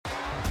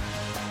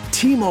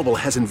T-Mobile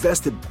has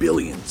invested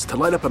billions to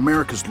light up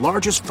America's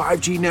largest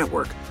 5G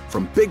network,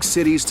 from big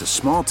cities to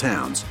small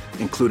towns,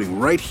 including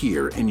right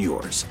here in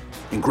yours.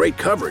 And great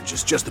coverage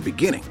is just the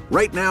beginning.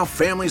 Right now,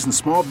 families and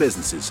small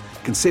businesses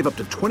can save up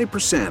to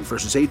 20%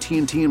 versus AT&T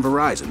and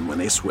Verizon when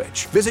they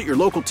switch. Visit your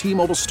local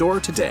T-Mobile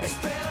store today.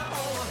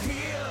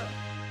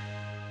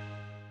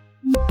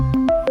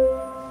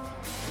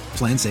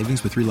 Plan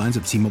savings with 3 lines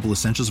of T-Mobile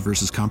Essentials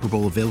versus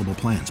comparable available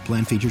plans.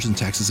 Plan features and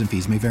taxes and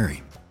fees may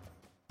vary.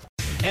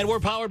 And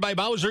we're powered by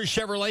Bowser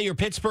Chevrolet, your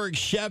Pittsburgh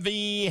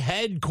Chevy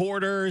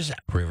headquarters,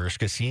 Rivers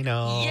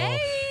Casino. Yay!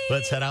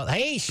 Let's head out.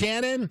 Hey,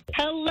 Shannon.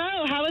 Hello.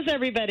 How is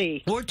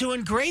everybody? We're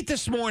doing great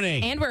this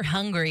morning. And we're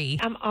hungry.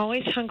 I'm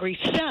always hungry.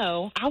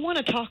 So I want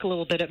to talk a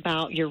little bit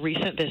about your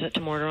recent visit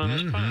to Mortar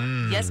Honors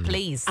Farm. Yes,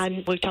 please.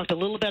 We talked a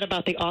little bit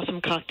about the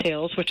awesome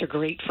cocktails, which are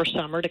great for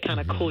summer to kind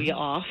of cool you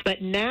off.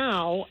 But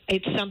now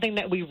it's something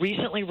that we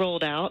recently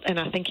rolled out, and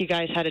I think you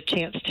guys had a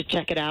chance to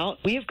check it out.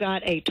 We've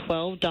got a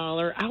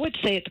 $12, I would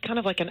say it's kind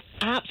of like an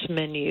apps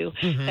menu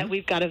that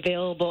we've got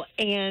available.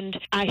 And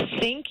I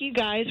think you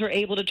guys were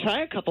able to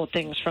try a couple of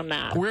things from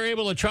that. We're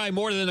able to try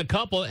more than a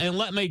couple, and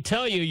let me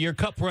tell you, your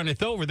cup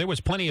runneth over. There was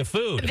plenty of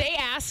food. They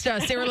asked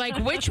us, they were like,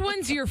 which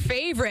one's your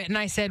favorite? And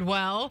I said,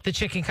 well, the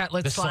chicken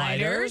cutlet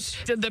sliders,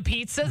 the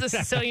pizza, the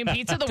Sicilian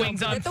pizza, the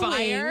wings on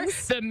fire,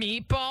 the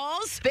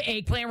meatballs, the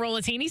eggplant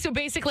rollatini. So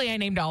basically, I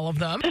named all of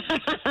them.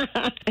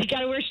 You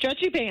got to wear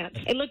stretchy pants.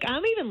 And look,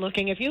 I'm even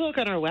looking, if you look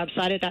on our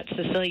website at that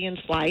Sicilian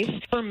slice,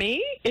 for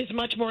me, is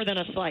much more than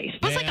a slice.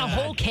 It's like a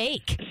whole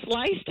cake.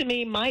 Slice to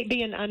me might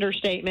be an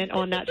understatement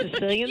on that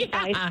Sicilian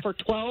slice for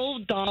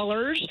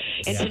 $12.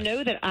 And to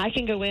know that I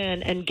can go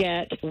in and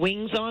get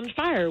wings on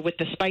fire with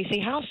the spicy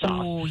house sauce.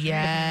 Oh,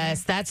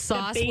 yes. That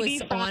sauce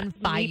was on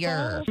fire.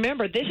 Meatballs.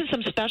 Remember, this is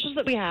some specials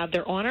that we have.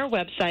 They're on our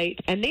website,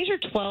 and these are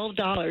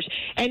 $12.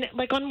 And,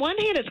 like, on one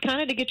hand, it's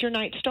kind of to get your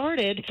night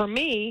started. For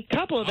me, a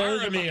couple of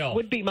those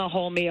would be my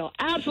whole meal.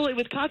 Absolutely,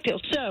 with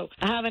cocktails. So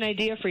I have an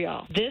idea for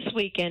y'all. This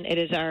weekend, it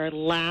is our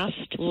last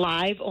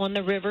Live on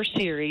the River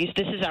series.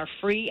 This is our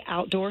free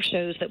outdoor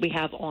shows that we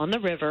have on the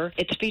river.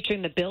 It's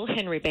featuring the Bill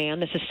Henry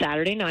Band. This is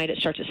Saturday night. It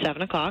starts at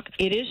 7 o'clock.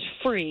 It is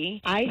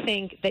free. I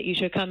think that you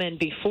should come in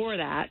before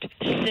that.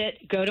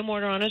 Go to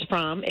Mortar Honors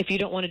Prom. If you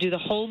don't want to do the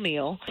whole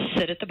meal,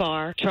 sit at the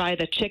bar. Try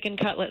the chicken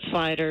cutlet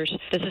sliders,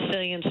 the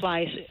Sicilian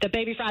slice, the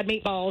baby fried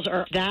meatballs,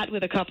 or that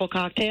with a couple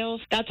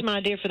cocktails. That's my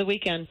idea for the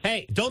weekend.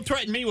 Hey, don't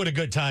threaten me with a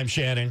good time,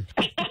 Shannon.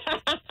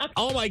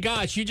 Oh, my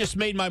gosh. You just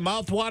made my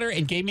mouth water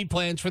and gave me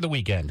plans for the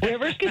weekend.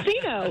 Rivers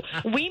Casino.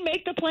 We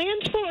make the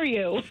plans for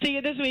you. See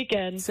you this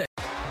weekend.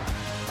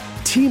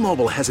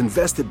 T-Mobile has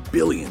invested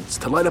billions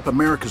to light up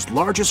America's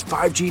largest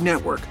 5G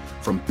network,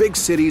 from big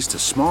cities to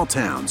small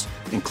towns,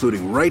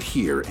 including right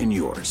here in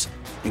yours.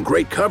 And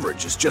great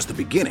coverage is just the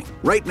beginning.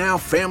 Right now,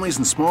 families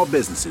and small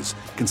businesses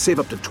can save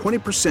up to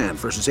 20%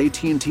 versus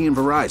AT&T and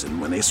Verizon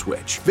when they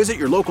switch. Visit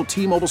your local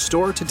T-Mobile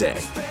store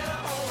today.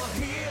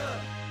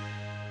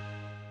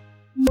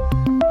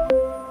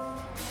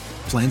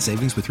 Plan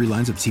savings with 3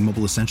 lines of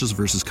T-Mobile Essentials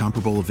versus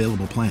comparable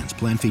available plans.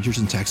 Plan features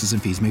and taxes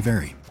and fees may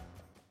vary.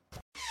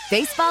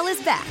 Baseball is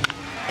back,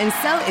 and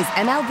so is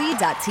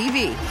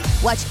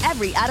MLB.tv. Watch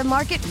every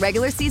out-of-market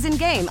regular season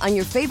game on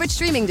your favorite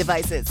streaming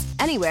devices,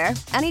 anywhere,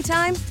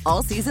 anytime,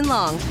 all season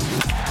long.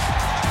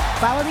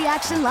 Follow the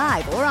action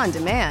live or on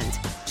demand.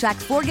 Track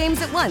 4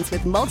 games at once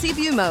with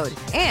multi-view mode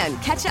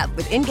and catch up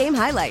with in-game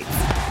highlights.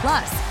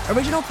 Plus,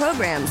 original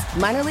programs,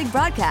 minor league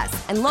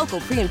broadcasts, and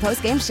local pre- and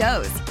post-game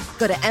shows.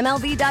 Go to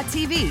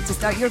MLB.tv to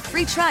start your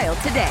free trial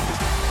today.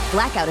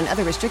 Blackout and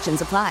other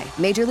restrictions apply.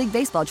 Major League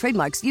Baseball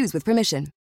trademarks used with permission.